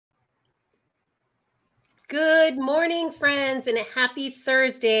Good morning, friends, and a happy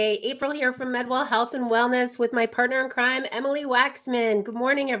Thursday. April here from Medwell Health and Wellness with my partner in crime, Emily Waxman. Good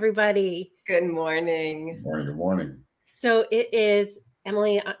morning, everybody. Good morning. Good morning. Good morning. So it is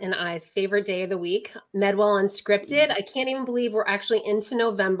Emily and I's favorite day of the week, Medwell Unscripted. I can't even believe we're actually into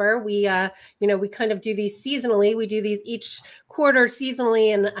November. We kind of do these seasonally. We do these each quarter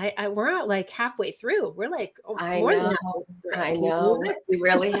seasonally, and we're not like halfway through. We're like, I know. We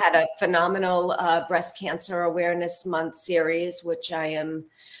really had a phenomenal Breast Cancer Awareness Month series, which I am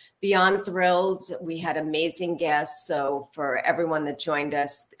beyond thrilled. We had amazing guests. So for everyone that joined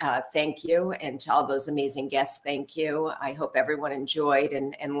us, thank you. And to all those amazing guests, thank you. I hope everyone enjoyed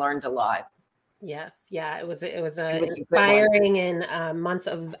and learned a lot. Yes. Yeah. It was an inspiring and a month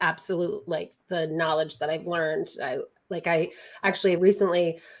of absolute, like, the knowledge that I've learned. I actually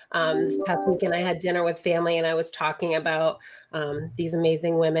recently, this past weekend, I had dinner with family and I was talking about these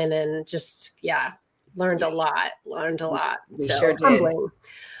amazing women and just, learned a lot. We sure did. Humbling.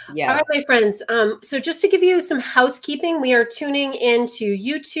 Yeah. All right, my friends. So just to give you some housekeeping, we are tuning into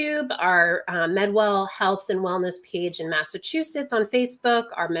YouTube, our Medwell Health and Wellness page in Massachusetts on Facebook,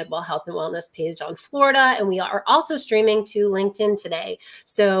 our Medwell Health and Wellness page on Florida, and we are also streaming to LinkedIn today.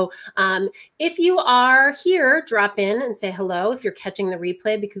 So if you are here, drop in and say hello if you're catching the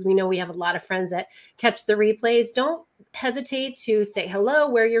replay, because we know we have a lot of friends that catch the replays. Don't hesitate to say hello,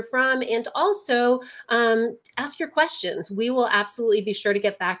 where you're from, and also ask your questions. We will absolutely be sure to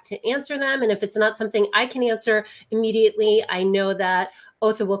get back to answer them. And if it's not something I can answer immediately, I know that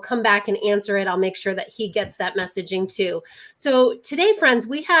Otha will come back and answer it. I'll make sure that he gets that messaging too. So today, friends,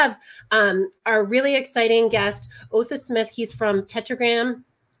 we have our really exciting guest, Otha Smith. He's from Tetragram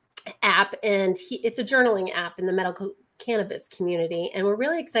app, and it's a journaling app in the medical cannabis community. And we're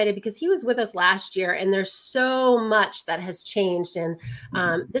really excited because he was with us last year and there's so much that has changed. And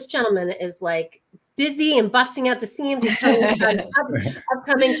this gentleman is like busy and busting out the seams. He's telling me about an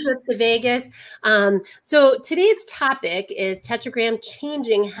upcoming trip to Vegas. So today's topic is Tetragram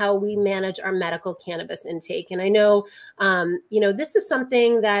changing how we manage our medical cannabis intake. And I know, this is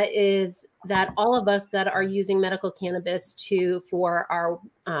something that all of us that are using medical cannabis for our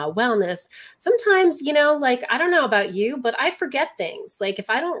wellness, sometimes, I don't know about you, but I forget things. Like if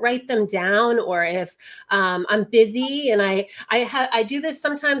I don't write them down, or if I'm busy and I do this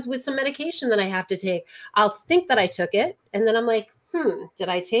sometimes with some medication that I have to take, I'll think that I took it. And then I'm like, did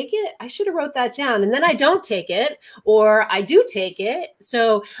I take it? I should have wrote that down. And then I don't take it, or I do take it.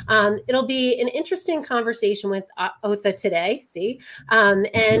 So it'll be an interesting conversation with Otha today. And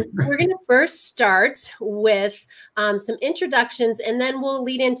we're going to first start with some introductions, and then we'll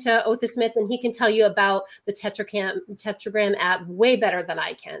lead into Otha Smith, and he can tell you about the Tetragram app way better than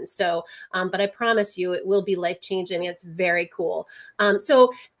I can. So, but I promise you it will be life-changing. It's very cool.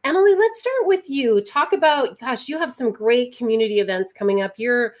 So Emily, let's start with you. Talk about, gosh, you have some great community events coming up.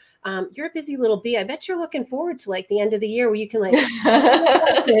 You're a busy little bee. I bet you're looking forward to like the end of the year where you can like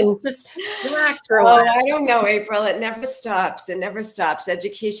and just relax for a while. I don't know, April. It never stops. It never stops.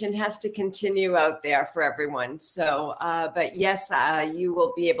 Education has to continue out there for everyone. So, but yes, you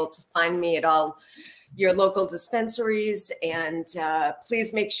will be able to find me at all your local dispensaries, and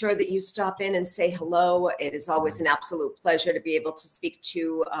please make sure that you stop in and say hello. It is always an absolute pleasure to be able to speak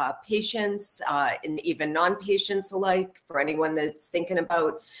to patients and even non-patients alike. For anyone that's thinking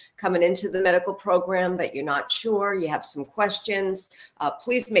about coming into the medical program but you're not sure, you have some questions,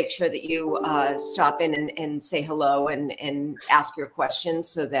 please make sure that you stop in and say hello and ask your questions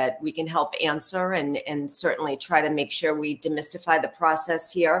so that we can help answer and certainly try to make sure we demystify the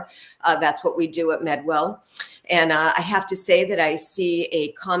process here. That's what we do at Medwell. And I have to say that I see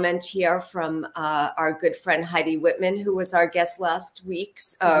a comment here from our good friend Heidi Whitman, who was our guest last week,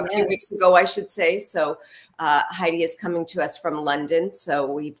 a few weeks ago, I should say. So Heidi is coming to us from London. So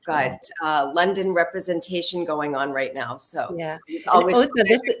we've got London representation going on right now. So yeah, it's always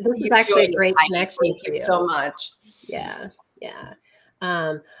this is actually a great connection. Thank you so much. Yeah.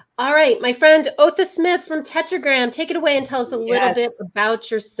 All right, my friend Otha Smith from Tetragram, take it away and tell us a little bit about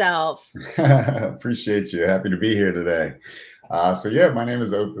yourself. Appreciate you. Happy to be here today. My name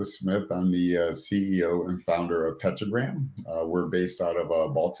is Otha Smith. I'm the CEO and founder of Tetragram. We're based out of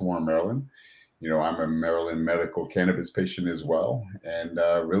Baltimore, Maryland. I'm a Maryland medical cannabis patient as well, and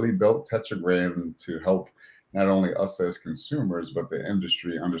really built Tetragram to help not only us as consumers, but the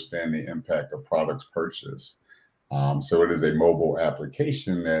industry understand the impact of products purchased. So it is a mobile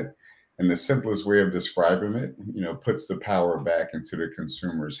application that, in the simplest way of describing it, puts the power back into the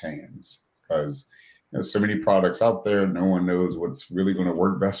consumer's hands, because so many products out there, no one knows what's really going to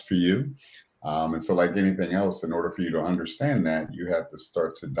work best for you. And so like anything else, in order for you to understand that, you have to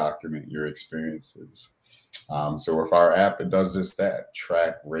start to document your experiences. So with our app, it does just that.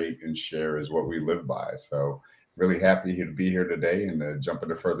 Track, rate, and share is what we live by. So really happy to be here today and to jump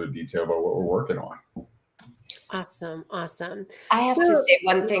into further detail about what we're working on. Awesome. Awesome. I have to say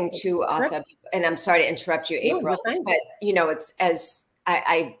one thing too, Otha, and I'm sorry to interrupt you, April, but you know, it's as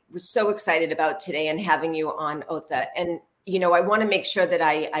I was so excited about today and having you on, Otha. And, you know, I want to make sure that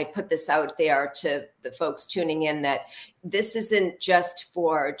I put this out there to the folks tuning in, that this isn't just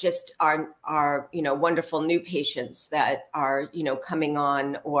for just our, you know, wonderful new patients that are, you know, coming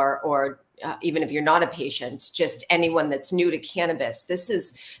on, or even if you're not a patient, just anyone that's new to cannabis.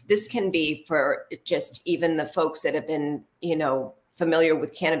 This can be for just even the folks that have been, you know, familiar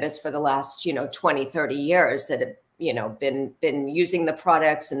with cannabis for the last, you know, 20, 30 years, that have, you know, been using the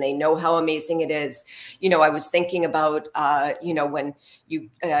products, and they know how amazing it is. You know, I was thinking about, you know, when you,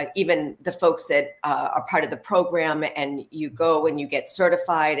 even the folks that are part of the program, and you go and you get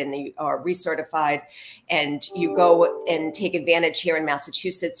certified and you are recertified, and you go and take advantage here in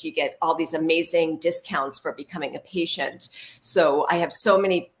Massachusetts, you get all these amazing discounts for becoming a patient. So I have so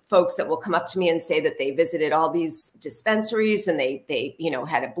many folks that will come up to me and say that they visited all these dispensaries, and they, you know,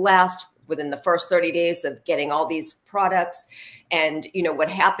 had a blast within the first 30 days of getting all these products. And, you know, what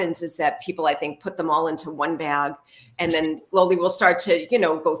happens is that people, I think, put them all into one bag, and then slowly we'll start to, you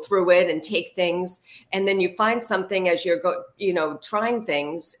know, go through it and take things. And then you find something as you're, you know, trying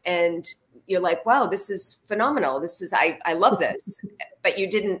things, and you're like, wow, this is phenomenal. This is, I love this. But you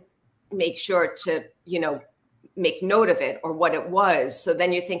didn't make sure to, you know, make note of it or what it was. So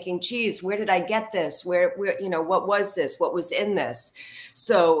then you're thinking, geez, where did I get this? Where, you know, what was this? What was in this?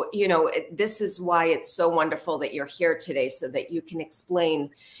 So, you know, this is why it's so wonderful that you're here today, so that you can explain,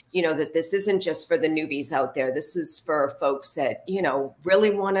 you know, that this isn't just for the newbies out there. This is for folks that, you know,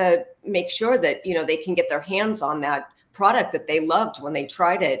 really want to make sure that, you know, they can get their hands on that product that they loved when they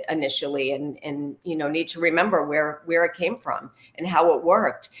tried it initially, and you know, need to remember where it came from and how it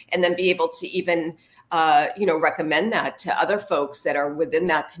worked, and then be able to even you know, recommend that to other folks that are within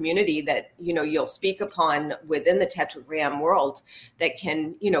that community that, you know, you'll speak upon within the Tetragram world, that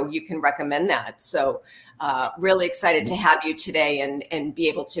can, you know, you can recommend that. So really excited to have you today and be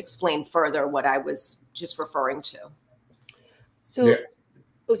able to explain further what I was just referring to. So, yeah.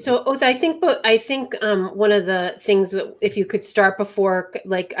 So Otha, I think one of the things, if you could start before,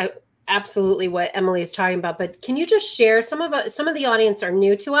 like, absolutely what Emily is talking about, but can you just share, some of the audience are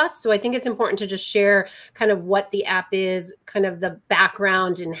new to us, so I think it's important to just share kind of what the app is, kind of the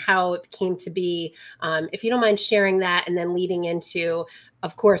background and how it came to be, if you don't mind sharing that, and then leading into,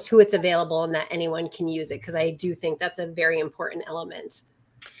 of course, who it's available and that anyone can use it, because I do think that's a very important element.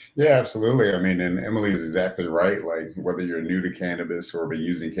 Yeah, absolutely. I mean, and Emily's exactly right. Like, whether you're new to cannabis or been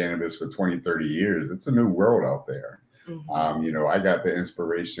using cannabis for 20, 30 years, it's a new world out there. Mm-hmm. You know, I got the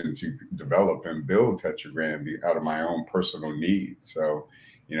inspiration to develop and build Tetragram out of my own personal needs. So,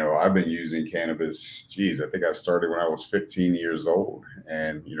 you know, I've been using cannabis, geez, I think I started when I was 15 years old,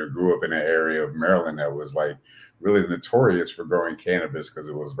 and, you know, grew up in an area of Maryland that was like really notorious for growing cannabis, because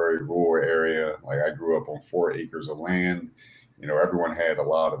it was a very rural area. Like, I grew up on 4 acres of land. You know, everyone had a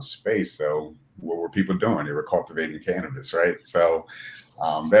lot of space. So what were people doing? They were cultivating cannabis, right? So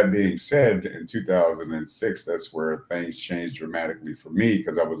that being said, in 2006, that's where things changed dramatically for me,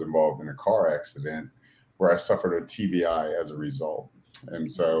 because I was involved in a car accident where I suffered a TBI as a result.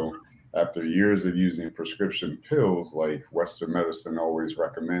 And so after years of using prescription pills, like Western medicine always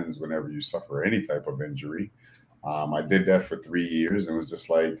recommends whenever you suffer any type of injury, I did that for 3 years, and was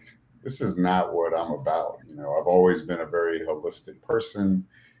just like, this is not what I'm about. You know, I've always been a very holistic person.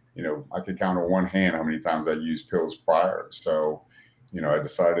 You know, I could count on one hand how many times I used pills prior. So, you know, I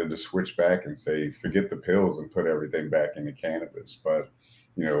decided to switch back and say, forget the pills and put everything back into cannabis. But,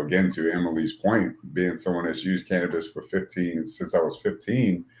 you know, again, to Emily's point, being someone that's used cannabis for since I was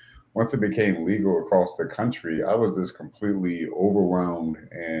 15, once it became legal across the country, I was just completely overwhelmed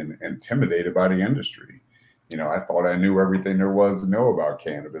and intimidated by the industry. You know, I thought I knew everything there was to know about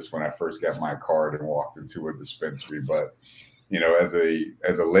cannabis when I first got my card and walked into a dispensary. But, you know, as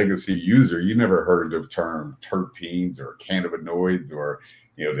a legacy user, you never heard of the term terpenes or cannabinoids, or,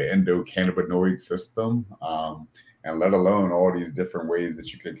 you know, the endocannabinoid system, and let alone all these different ways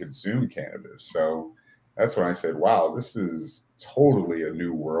that you can consume cannabis. So that's when I said, wow, this is totally a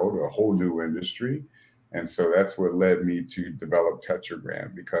new world, a whole new industry. And so that's what led me to develop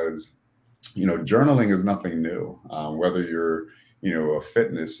Tetragram, because, you know, journaling is nothing new. Whether you're, you know, a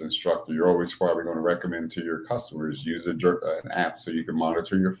fitness instructor, you're always probably going to recommend to your customers, use an app so you can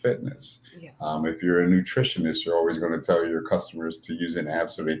monitor your fitness. Yeah. If you're a nutritionist, you're always going to tell your customers to use an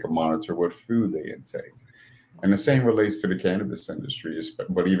app so they can monitor what food they intake. And the same relates to the cannabis industry,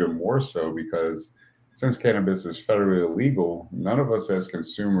 but even more so, because since cannabis is federally illegal, none of us as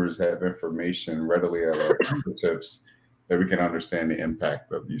consumers have information readily at our fingertips that we can understand the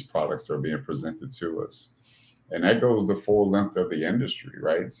impact of these products that are being presented to us. And that goes the full length of the industry,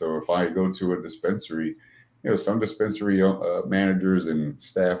 right? So if I go to a dispensary, some dispensary managers and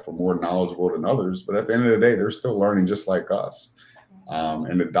staff are more knowledgeable than others, but at the end of the day, they're still learning just like us.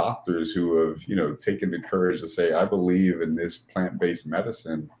 And the doctors who have, taken the courage to say, I believe in this plant-based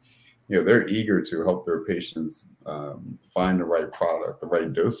medicine, they're eager to help their patients find the right product, the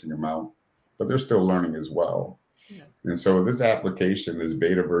right dosing amount, but they're still learning as well. Yeah. And so this application, this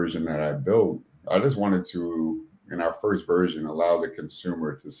beta version that I built, I just wanted to, in our first version, allow the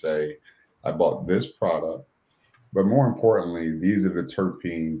consumer to say, I bought this product, but more importantly, these are the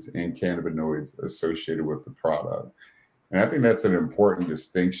terpenes and cannabinoids associated with the product. And I think that's an important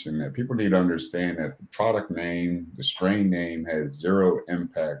distinction that people need to understand, that the product name, the strain name, has zero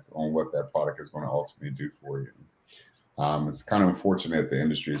impact on what that product is going to ultimately do for you. It's kind of unfortunate the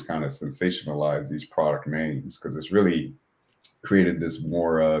industry has kind of sensationalized these product names, because it's really created this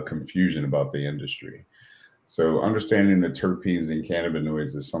more confusion about the industry. So understanding the terpenes and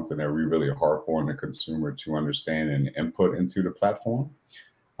cannabinoids is something that we really harp on the consumer to understand and input into the platform.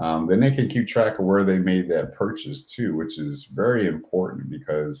 Then they can keep track of where they made that purchase too, which is very important,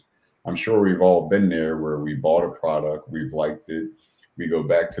 because I'm sure we've all been there where we bought a product, we've liked it, we go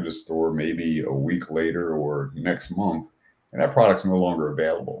back to the store maybe a week later or next month, and that product's no longer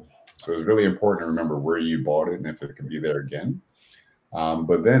available. So it's really important to remember where you bought it and if it can be there again.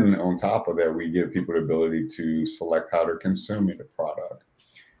 But then on top of that, we give people the ability to select how they're consuming the product.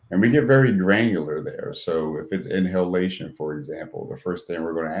 And we get very granular there. So if it's inhalation, for example, the first thing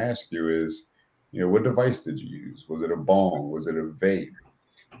we're going to ask you is, what device did you use? Was it a bong? Was it a vape?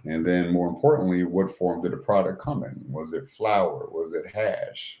 And then more importantly, what form did the product come in? Was it flower? Was it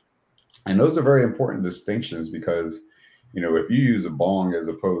hash? And those are very important distinctions, because, if you use a bong as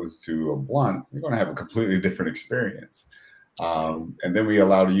opposed to a blunt, you're going to have a completely different experience. And then we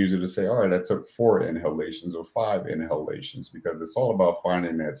allow the user to say, all right, I took 4 inhalations or 5 inhalations, because it's all about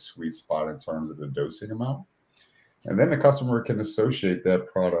finding that sweet spot in terms of the dosing amount. And then the customer can associate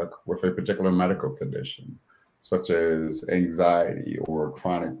that product with a particular medical condition, such as anxiety or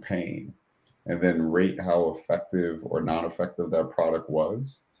chronic pain, and then rate how effective or non-effective that product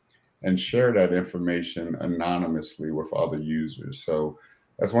was, and share that information anonymously with other users. So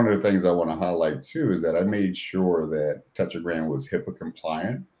that's one of the things I want to highlight too, is that I made sure that Tetragram was HIPAA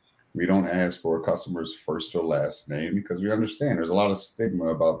compliant. We don't ask for a customer's first or last name, because we understand there's a lot of stigma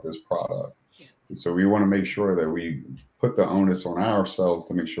about this product. Yeah. And so we want to make sure that we put the onus on ourselves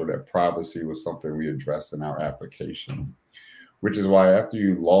to make sure that privacy was something we addressed in our application, which is why after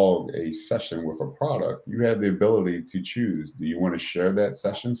you log a session with a product, you have the ability to choose, do you want to share that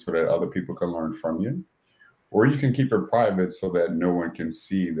session so that other people can learn from you? Or you can keep it private so that no one can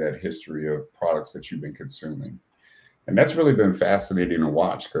see that history of products that you've been consuming. And that's really been fascinating to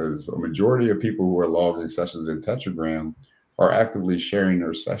watch, because a majority of people who are logging sessions in Tetragram are actively sharing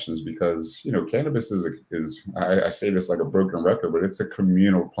their sessions, because, cannabis is I say this like a broken record, but it's a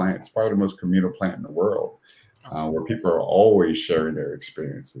communal plant. It's probably the most communal plant in the world, where people are always sharing their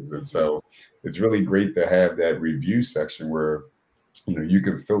experiences. And so it's really great to have that review section where, you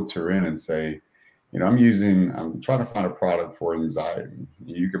can filter in and say, I'm trying to find a product for anxiety.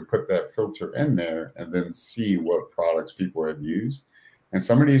 You can put that filter in there and then see what products people have used. And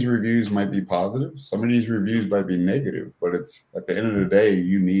some of these reviews might be positive. Some of these reviews might be negative, but it's at the end of the day,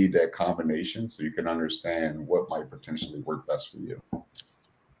 you need that combination so you can understand what might potentially work best for you.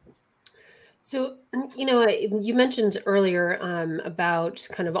 So, you mentioned earlier about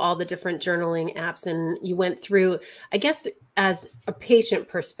kind of all the different journaling apps, and you went through, I guess, as a patient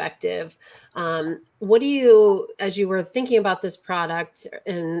perspective, what do you, as you were thinking about this product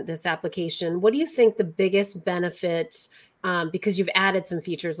and this application, what do you think the biggest benefit, because you've added some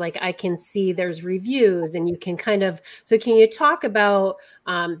features, like I can see there's reviews and you can so can you talk about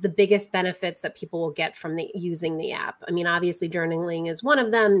the biggest benefits that people will get from using the app? I mean, obviously journaling is one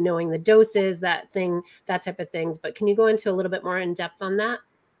of them, knowing the doses, that type of things, but can you go into a little bit more in depth on that?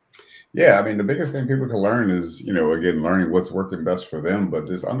 Yeah, I mean, the biggest thing people can learn is, again, learning what's working best for them, but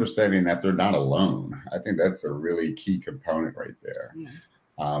just understanding that they're not alone. I think that's a really key component right there.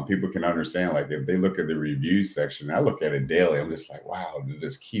 Yeah. People can understand, like, if they look at the review section, I look at it daily, I'm just like, wow, they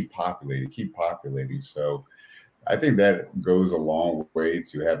just keep populating. So I think that goes a long way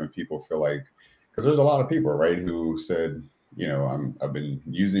to having people feel like, because there's a lot of people, right, who said, I've been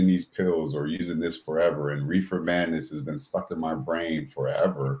using these pills or using this forever, and reefer madness has been stuck in my brain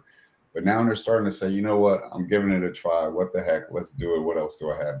forever. But now they're starting to say, you know what, I'm giving it a try. What the heck? Let's do it. What else do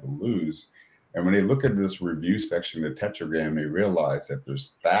I have to lose? And when they look at this review section of Tetragram, they realize that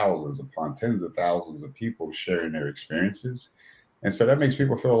there's thousands upon tens of thousands of people sharing their experiences. And so that makes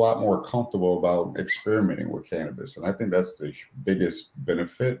people feel a lot more comfortable about experimenting with cannabis. And I think that's the biggest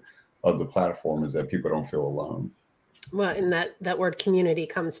benefit of the platform, is that people don't feel alone. Well, and that word community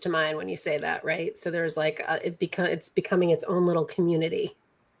comes to mind when you say that, right? So there's like, it's becoming its own little community.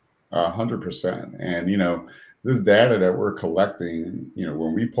 100%. And, this data that we're collecting,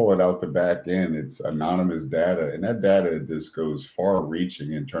 when we pull it out the back end, it's anonymous data. And that data just goes far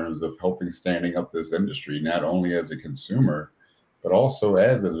reaching in terms of helping standing up this industry, not only as a consumer, but also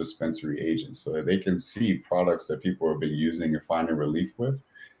as a dispensary agent, so that they can see products that people have been using and finding relief with.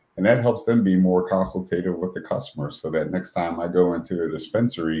 And that helps them be more consultative with the customer, so that next time I go into a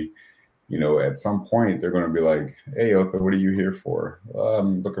dispensary, at some point they're going to be like, "Hey, Otha, what are you here for?"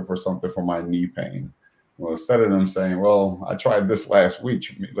 "I'm looking for something for my knee pain." Well, instead of them saying, "Well, I tried this last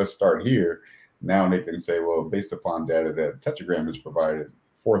week, let's start here," now they can say, "Well, based upon data that Tetragram has provided,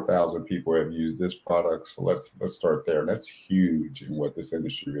 4,000 people have used this product, so let's start there." And that's huge in what this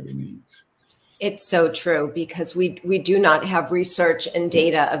industry really needs. It's so true, because we do not have research and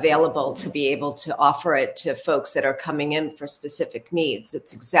data available to be able to offer it to folks that are coming in for specific needs.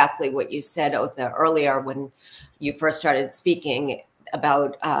 It's exactly what you said, Otha, earlier when you first started speaking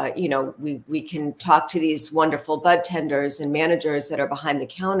about, we can talk to these wonderful bud tenders and managers that are behind the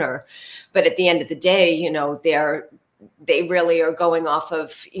counter, but at the end of the day, they really are going off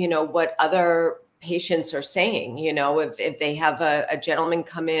of, what other patients are saying. If they have a gentleman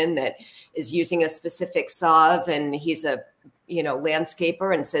come in that is using a specific salve and he's a,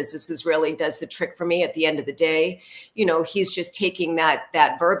 landscaper and says, "This really does the trick for me," at the end of the day, he's just taking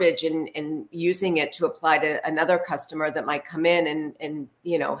that verbiage and using it to apply to another customer that might come in and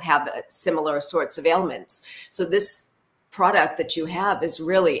have similar sorts of ailments. So this product that you have is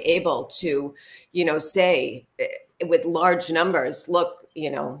really able to, say with large numbers, look,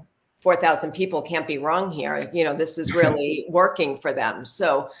 4,000 people can't be wrong here. This is really working for them.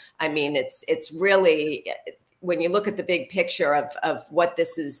 So, I mean, it's really, when you look at the big picture of what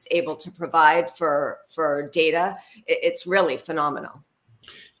this is able to provide for data, it's really phenomenal.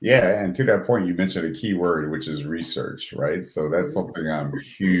 Yeah, and to that point, you mentioned a key word, which is research, right? So that's something I'm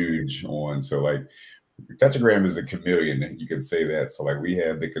huge on. So like, Tetragram is a chameleon, you can say that. So like, we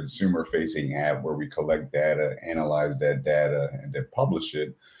have the consumer facing app where we collect data, analyze that data, and then publish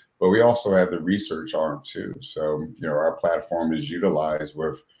it. But we also have the research arm too. So, our platform is utilized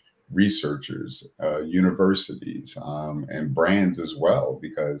with researchers, universities, and brands as well,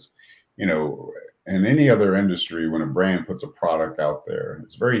 because, in any other industry, when a brand puts a product out there,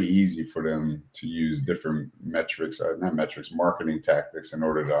 it's very easy for them to use different marketing tactics in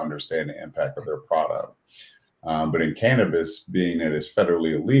order to understand the impact of their product. But in cannabis, being that it's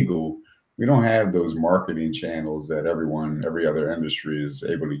federally illegal, we don't have those marketing channels that every other industry is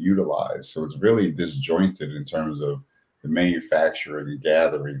able to utilize. So it's really disjointed in terms of the manufacturing,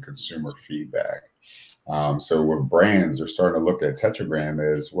 gathering consumer feedback. So with brands, they're starting to look at Tetragram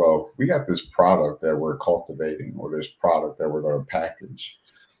as, well, we got this product that we're cultivating, or this product that we're going to package.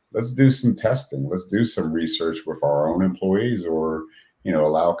 Let's do some testing. Let's do some research with our own employees, or,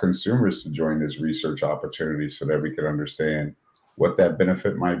 allow consumers to join this research opportunity so that we can understand what that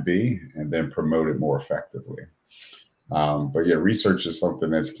benefit might be and then promote it more effectively. But yeah, research is something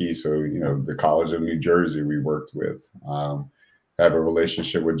that's key. So, the College of New Jersey we worked with, have a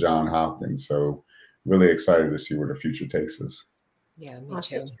relationship with Johns Hopkins. So really excited to see where the future takes us. Yeah, me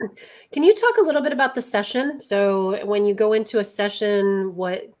too. Can you talk a little bit about the session? So when you go into a session,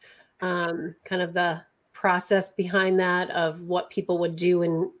 what kind of the process behind that, of what people would do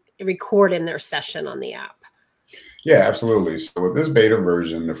and record in their session on the app? Yeah, absolutely. So with this beta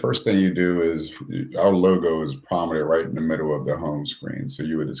version, the first thing you do is, our logo is prominent right in the middle of the home screen. So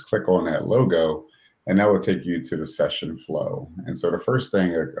you would just click on that logo, and that will take you to the session flow. And so the first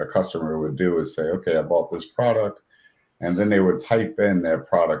thing a customer would do is say, "Okay, I bought this product," and then they would type in that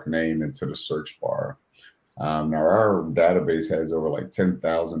product name into the search bar. Now, our database has over like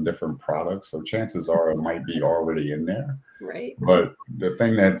 10,000 different products, so chances are it might be already in there. Right. But the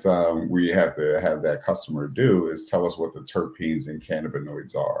thing that's we have to have that customer do is tell us what the terpenes and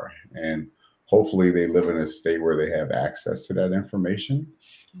cannabinoids are. And hopefully they live in a state where they have access to that information,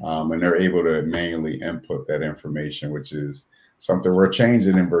 and they're able to manually input that information, which is something we're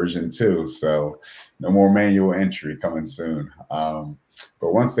changing in version 2. So no more manual entry coming soon.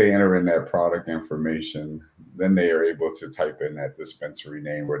 But once they enter in that product information, then they are able to type in that dispensary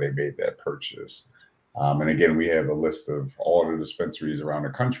name where they made that purchase. And again, we have a list of all the dispensaries around the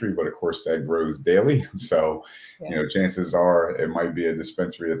country, but of course that grows daily. So, chances are it might be a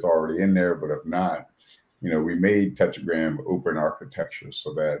dispensary that's already in there, but if not, we made Tetragram open architecture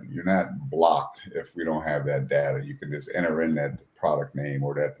so that you're not blocked if we don't have that data. You can just enter in that product name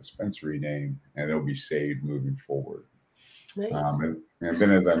or that dispensary name, and it'll be saved moving forward. Nice. And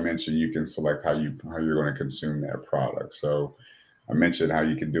then, as I mentioned, you can select how you're going to consume that product. So I mentioned how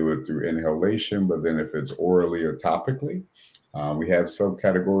you can do it through inhalation, but then if it's orally or topically, we have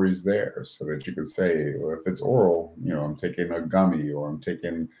subcategories there so that you can say, well, if it's oral, I'm taking a gummy or I'm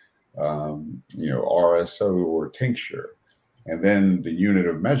taking, RSO or tincture. And then the unit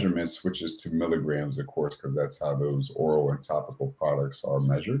of measurement switches to milligrams, of course, because that's how those oral and topical products are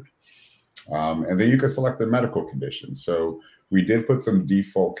measured. And then you can select the medical condition. So we did put some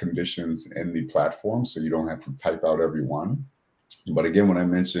default conditions in the platform, so you don't have to type out every one. But again, when I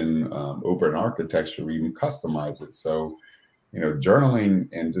mentioned open architecture, we even customize it. So, journaling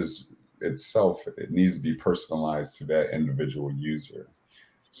and just itself, it needs to be personalized to that individual user.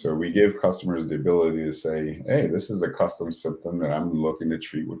 So we give customers the ability to say, hey, this is a custom symptom that I'm looking to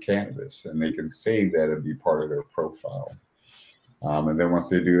treat with cannabis. And they can say that and be part of their profile. And then once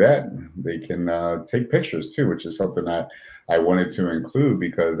they do that, they can take pictures too, which is something that I wanted to include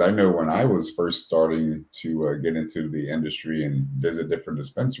because I know when I was first starting to get into the industry and visit different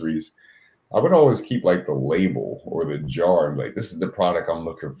dispensaries, I would always keep like the label or the jar and like, this is the product I'm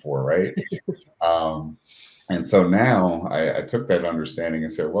looking for, right? And so now I took that understanding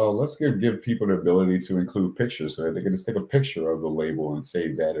and said, well, let's give people the ability to include pictures so that they can just take a picture of the label and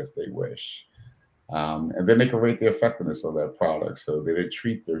save that if they wish. And then they can rate the effectiveness of that product. So did it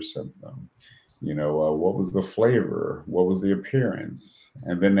treat their symptom? What was the flavor? What was the appearance?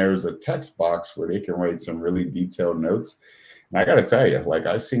 And then there's a text box where they can write some really detailed notes. And I got to tell you, like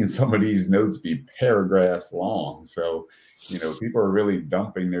I've seen some of these notes be paragraphs long. So, people are really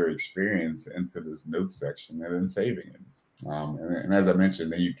dumping their experience into this notes section and then saving it. And as I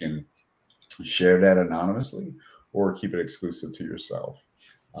mentioned, then you can share that anonymously or keep it exclusive to yourself.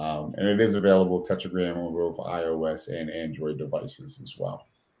 And it is available Tetragram on both iOS and Android devices as well.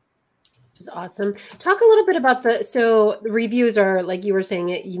 It's awesome. Talk a little bit about so the reviews are, like you were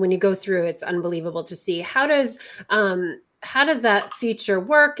saying, when you go through, it's unbelievable to see. How does that feature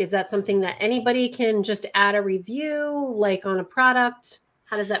work? Is that something that anybody can just add a review like on a product?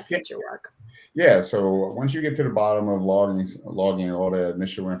 How does that feature work? Yeah, so once you get to the bottom of logging all the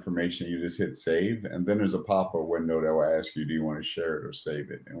initial information, you just hit save, and then there's a pop-up window that will ask you, do you want to share it or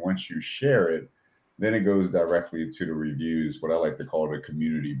save it? And once you share it, then it goes directly to the reviews, what I like to call the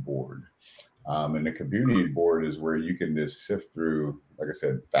community board. And the community board is where you can just sift through, like I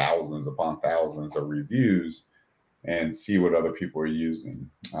said, thousands upon thousands of reviews and see what other people are using.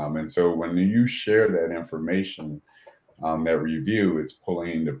 And so when you share that information, that review, it's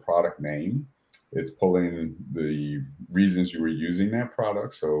pulling the product name, it's pulling the reasons you were using that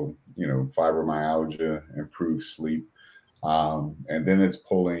product. So, fibromyalgia, improved sleep. And then it's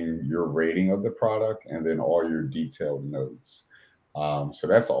pulling your rating of the product and then all your detailed notes.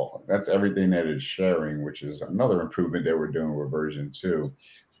 So that's everything that it's sharing, which is another improvement that we're doing with version 2.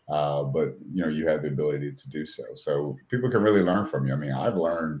 But you have the ability to do so. So people can really learn from you. I mean, I've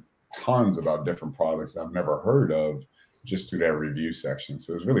learned tons about different products I've never heard of just through that review section.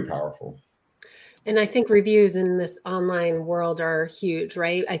 So it's really powerful. And I think reviews in this online world are huge,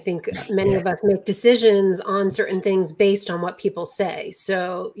 right? I think many of us make decisions on certain things based on what people say.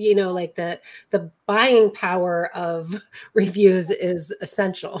 So, like the buying power of reviews is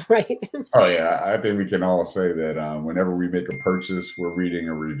essential, right? Oh yeah, I think we can all say that whenever we make a purchase, we're reading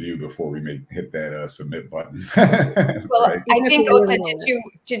a review before we hit that submit button. Well, right? I think, Otha,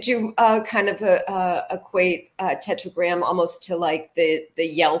 did you kind of equate Tetragram almost to like the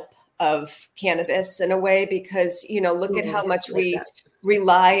Yelp of cannabis in a way, because, look at how much we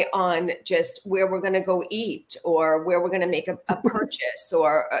rely on just where we're going to go eat or where we're going to make a purchase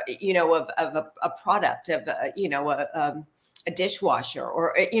or, of a product of, a dishwasher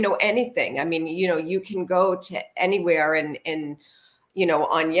or, anything. I mean, you can go to anywhere and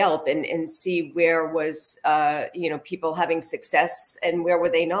on Yelp and see where was, people having success and where were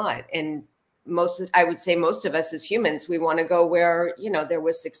they not. And I would say most of us as humans, we want to go where, there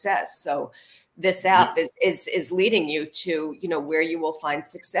was success. So this app is leading you to, where you will find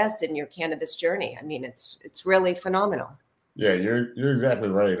success in your cannabis journey. I mean, it's really phenomenal. Yeah, you're exactly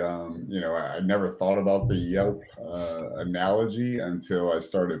right. I never thought about the Yelp analogy until I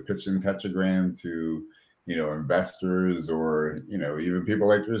started pitching Tetragram to, investors or, even people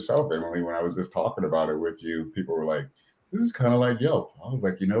like yourself, Emily. When I was just talking about it with you, people were like, this is kind of like Yelp. I was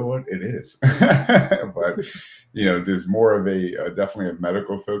like, you know what, it is. But there's more of definitely a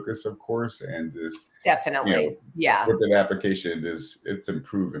medical focus, of course, and just definitely, yeah. With that application, it's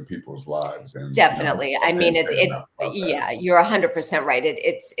improving people's lives, and definitely. I mean, yeah, you're 100% right.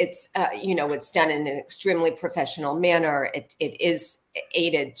 It's it's done in an extremely professional manner. It is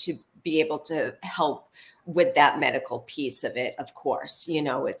aided to be able to help with that medical piece of it. Of course,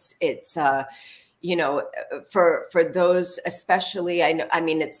 it's for those, especially, I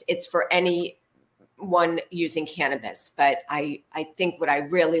mean, it's for anyone using cannabis, but I think what I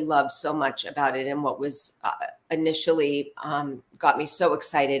really love so much about it, and what was initially got me so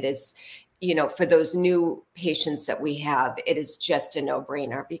excited, is for those new patients that we have, it is just a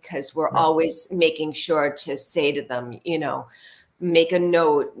no-brainer, because we're always making sure to say to them, make a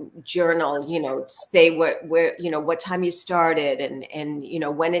note, journal, say what time you started,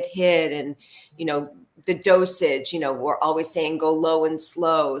 and when it hit, and the dosage. We're always saying go low and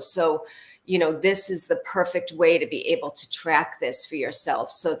slow. So this is the perfect way to be able to track this for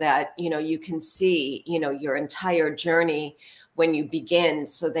yourself, so that you can see your entire journey when you begin,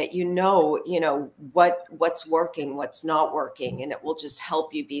 so that what's working, what's not working, and it will just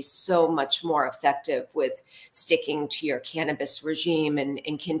help you be so much more effective with sticking to your cannabis regime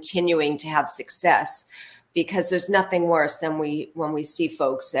and continuing to have success. Because there's nothing worse than when we see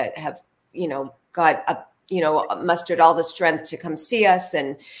folks that have got up, mustered all the strength to come see us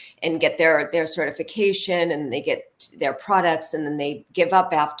and get their certification, and they get their products, and then they give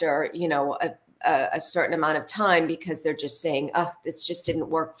up after a certain amount of time, because they're just saying, oh, this just didn't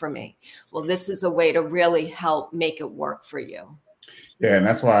work for me. Well, this is a way to really help make it work for you. Yeah, and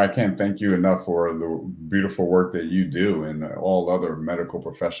that's why I can't thank you enough for the beautiful work that you do, and all other medical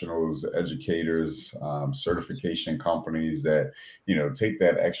professionals, educators, certification companies that take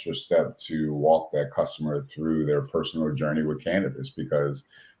that extra step to walk that customer through their personal journey with cannabis. Because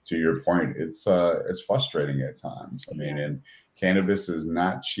to your point, it's frustrating at times. I mean, and cannabis is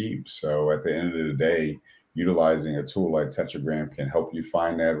not cheap. So at the end of the day, utilizing a tool like Tetragram can help you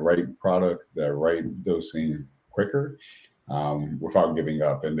find that right product, that right dosing quicker, without giving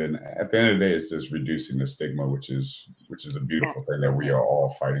up. And then at the end of the day, it's just reducing the stigma, which is a beautiful thing that we are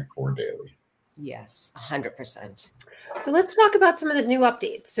all fighting for daily. Yes, 100%. So let's talk about some of the new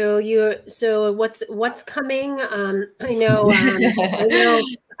updates. So what's coming?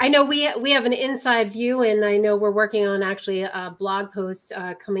 I know we have an inside view, and I know we're working on actually a blog post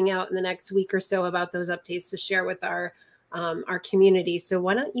coming out in the next week or so about those updates to share with our community. So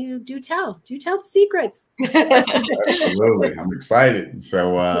why don't you do tell the secrets? Absolutely. I'm excited.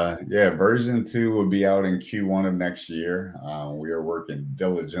 So version 2 will be out in Q1 of next year. We are working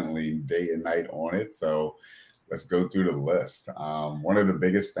diligently day and night on it. So let's go through the list. One of the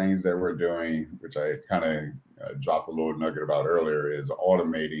biggest things that we're doing, which I kind of dropped a little nugget about earlier, is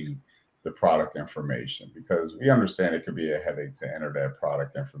automating the product information, because we understand it could be a headache to enter that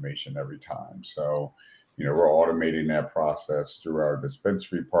product information every time. So we're automating that process through our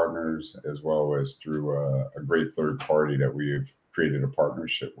dispensary partners, as well as through a great third party that we have created a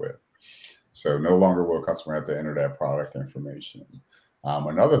partnership with. So no longer will a customer have to enter that product information.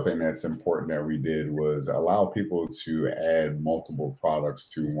 Another thing that's important that we did was allow people to add multiple products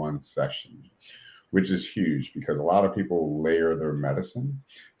to one session, which is huge, because a lot of people layer their medicine.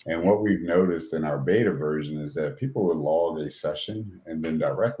 And what we've noticed in our beta version is that people would log a session, and then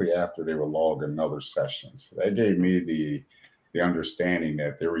directly after they would log another session. So that gave me the understanding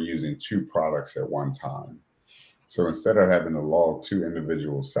that they were using 2 products at one time. So instead of having to log 2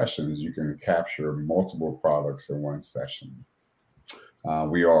 individual sessions, you can capture multiple products in one session.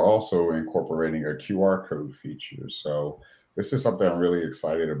 We are also incorporating a QR code feature. So this is something I'm really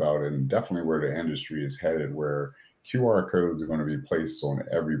excited about, and definitely where the industry is headed, where QR codes are going to be placed on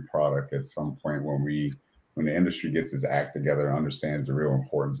every product at some point when the industry gets its act together and understands the real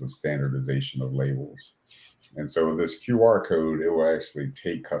importance of standardization of labels. And so this QR code, it will actually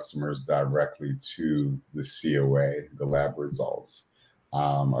take customers directly to the COA, the lab results.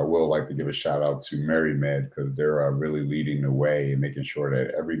 I will like to give a shout out to MaryMed, because they're really leading the way and making sure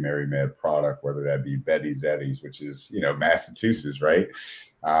that every MaryMed product, whether that be Betty's Eddies, which is, Massachusetts, right?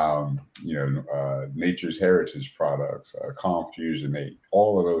 Nature's Heritage products, Confusion,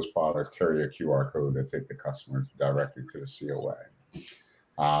 all of those products carry a QR code that take the customers directly to the COA.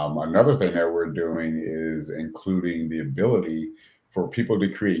 Another thing that we're doing is including the ability for people to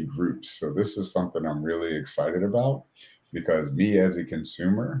create groups. So this is something I'm really excited about, because me as a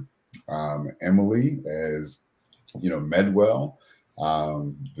consumer, Emily as, Medwell,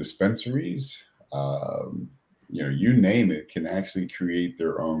 dispensaries, you name it, can actually create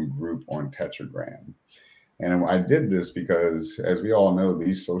their own group on Tetragram. And I did this because, as we all know,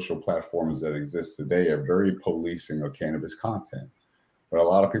 these social platforms that exist today are very policing of cannabis content. But a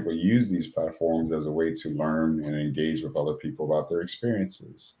lot of people use these platforms as a way to learn and engage with other people about their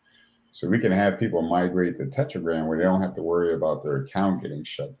experiences. So we can have people migrate to Tetragram where they don't have to worry about their account getting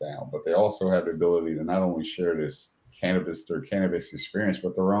shut down, but they also have the ability to not only share their cannabis experience,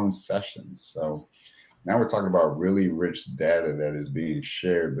 but their own sessions. So now we're talking about really rich data that is being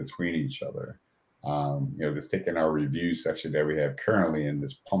shared between each other. Just taking our review section that we have currently and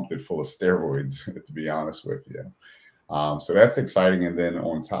just pumped it full of steroids, to be honest with you. So that's exciting. And then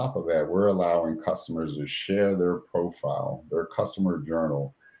on top of that, we're allowing customers to share their profile, their customer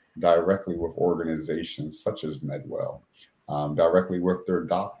journal, directly with organizations such as Medwell, directly with their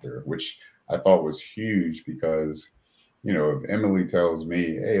doctor, which I thought was huge because, if Emily tells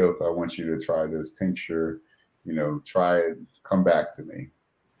me, hey, Otha, I want you to try this tincture, try it, come back to me.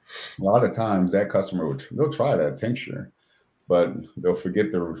 A lot of times that customer they'll try that tincture, but they'll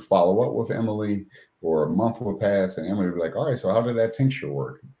forget to follow up with Emily, or a month will pass and Emily will be like, all right, so how did that tincture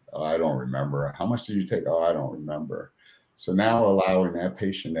work? Oh, I don't remember. How much did you take? Oh, I don't remember. So now allowing that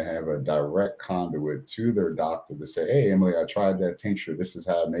patient to have a direct conduit to their doctor to say, hey, Emily, I tried that tincture. This is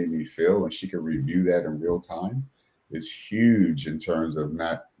how it made me feel. And she can review that in real time. Is huge in terms of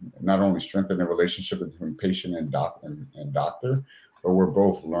not only strengthening the relationship between patient and doctor, but we're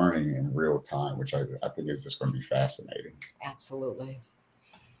both learning in real time, which I think is just going to be fascinating. Absolutely.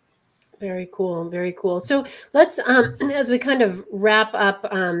 Very cool. Very cool. So let's, as we kind of wrap up,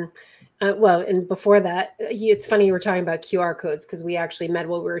 and before that, it's funny you were talking about QR codes because we actually we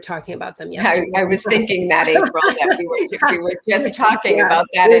were talking about them yesterday. I was thinking that, April, that we were just talking about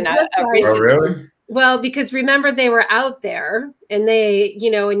that in a recent. Oh, really? Well, because remember they were out there and they,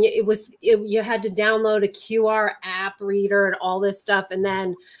 and you had to download a QR app reader and all this stuff. And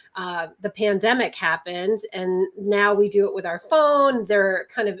then the pandemic happened and now we do it with our phone. They're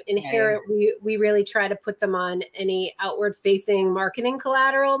kind of inherent. Right. We really try to put them on any outward facing marketing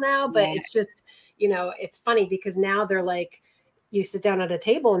collateral now, but it's just, it's funny because now they're like, you sit down at a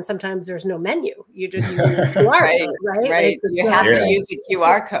table and sometimes there's no menu. You're just using a QR code, right? Right. Like you have to use a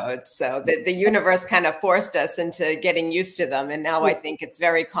QR code. So the universe kind of forced us into getting used to them. And now I think it's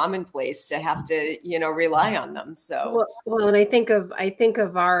very commonplace to have to, rely on them. So well, and I think of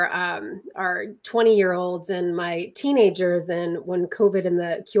our 20-year-olds and my teenagers, and when COVID and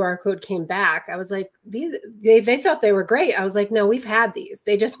the QR code came back, I was like, they thought they were great. I was like, no, we've had these.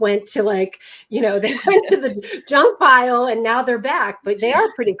 They just went to they went to the junk pile and now they're back, but they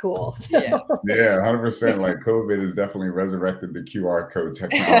are pretty cool. So. Yes. Yeah, 100%. Like COVID has definitely resurrected the QR code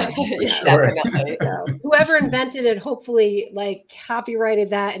technology. Definitely. So, whoever invented it, hopefully, copyrighted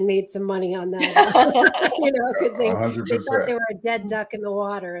that and made some money on that. Because they thought they were a dead duck in the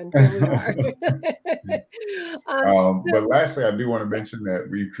water, and here we are. But lastly, I do want to mention that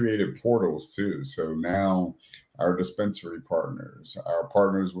we created portals too. So now our dispensary partners, our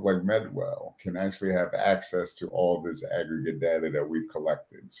partners like Medwell, can actually have access to all this aggregate data that we've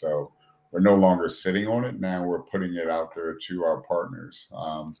collected. So we're no longer sitting on it. Now we're putting it out there to our partners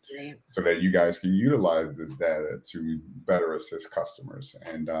so that you guys can utilize this data to better assist customers.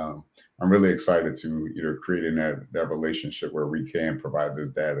 And I'm really excited to creating that relationship where we can provide this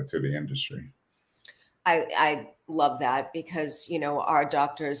data to the industry. I love that because, our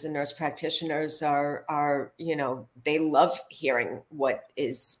doctors and nurse practitioners are, they love hearing what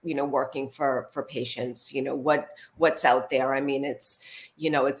is, working for patients, what's out there. I mean, it's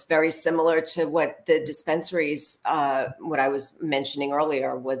very similar to what the dispensaries, what I was mentioning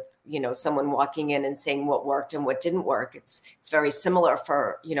earlier with, someone walking in and saying what worked and what didn't work. It's very similar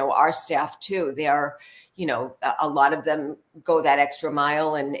for, our staff too. They are, a lot of them go that extra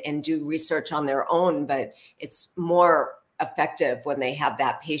mile and do research on their own, but it's more effective when they have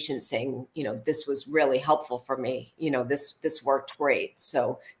that patient saying, this was really helpful for me. This worked great.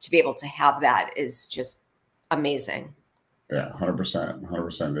 So to be able to have that is just amazing. Yeah, 100%,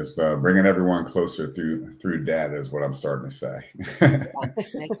 100%. It's bringing everyone closer through data is what I'm starting to say.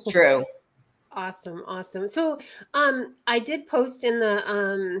 That's true. Awesome. So I did post in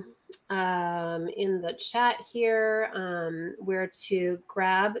the chat here where to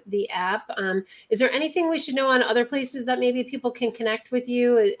grab the app. Is there anything we should know on other places that maybe people can connect with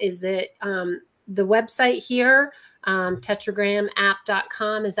you? Is it the website here,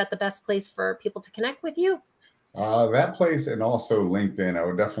 tetragramapp.com? Is that the best place for people to connect with you? That place, and also LinkedIn. I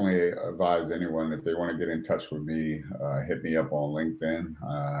would definitely advise anyone, if they want to get in touch with me, hit me up on LinkedIn.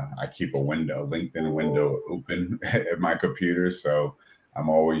 I keep a LinkedIn window open at my computer, so I'm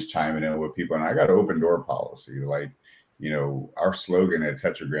always chiming in with people. And I got an open door policy. you know, our slogan at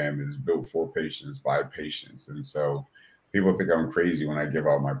Tetragram is built for patients by patients. And so people think I'm crazy when I give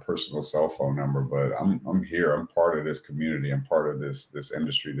out my personal cell phone number, but I'm here. I'm part of this community. I'm part of this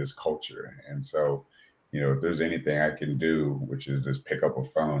industry, this culture. And so, you know, if there's anything I can do, which is just pick up a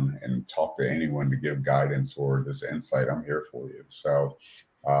phone and talk to anyone to give guidance or this insight, I'm here for you. So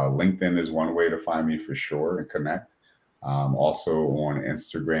LinkedIn is one way to find me for sure and connect. Also on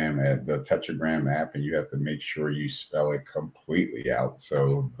Instagram at the Tetragram app, and you have to make sure you spell it completely out.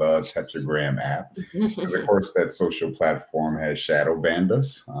 So the Tetragram app. And of course, that social platform has shadow banned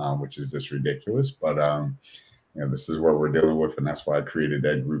us, which is just ridiculous. But you know, this is what we're dealing with, and that's why I created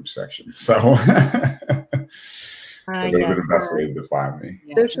that group section. So, those are the best ways to find me.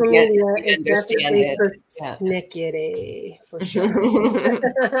 Social media is definitely persnickety, for sure.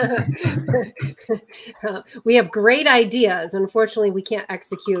 We have great ideas. Unfortunately, we can't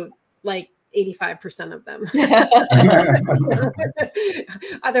execute like 85% of them.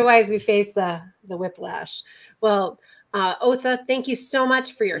 Otherwise, we face the whiplash. Well, Otha, thank you so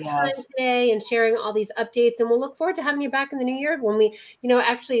much for your time today and sharing all these updates. And we'll look forward to having you back in the new year when we, you know,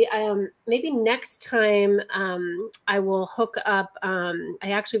 actually, maybe next time I will hook up. I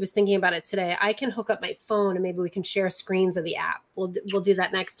actually was thinking about it today. I can hook up my phone and maybe we can share screens of the app. We'll do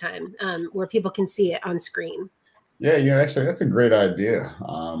that next time where people can see it on screen. Yeah, you know, actually, that's a great idea.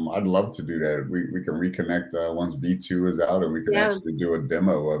 I'd love to do that. We can reconnect once V2 is out, and we can actually do a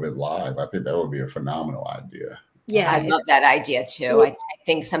demo of it live. I think that would be a phenomenal idea. Yeah, I love that idea too. I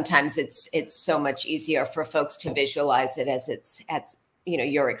think sometimes it's so much easier for folks to visualize it as you know,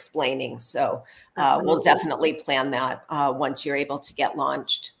 you're explaining. So we'll definitely plan that once you're able to get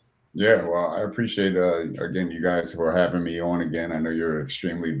launched. Yeah, well, I appreciate, again, you guys who are having me on again. I know you're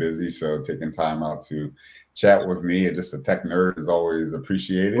extremely busy, so taking time out to chat with me, and just a tech nerd, is always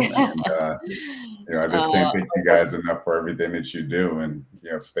appreciated. And, you know, I just can't thank you guys enough for everything that you do, and,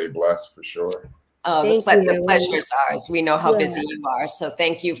 you know, stay blessed for sure. Oh, the pleasure is ours. We know how busy you are. So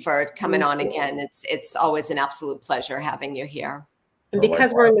thank you for coming on again. It's always an absolute pleasure having you here. And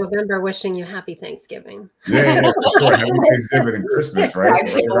because we're in November, wishing you happy Thanksgiving. Yeah, for sure. Happy Thanksgiving and Christmas, right?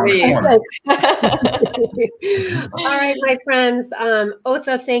 All right, my friends.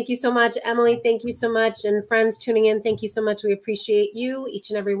 Otha, thank you so much. Emily, thank you so much. And friends tuning in, thank you so much. We appreciate you, each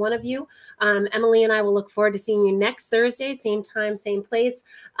and every one of you. Emily and I will look forward to seeing you next Thursday, same time, same place.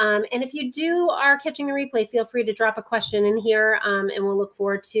 And if you are catching the replay, feel free to drop a question in here, and we'll look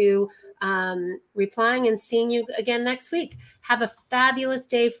forward to replying and seeing you again next week. Have a fabulous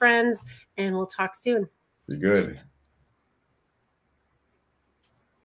day, friends, and we'll talk soon. Be good.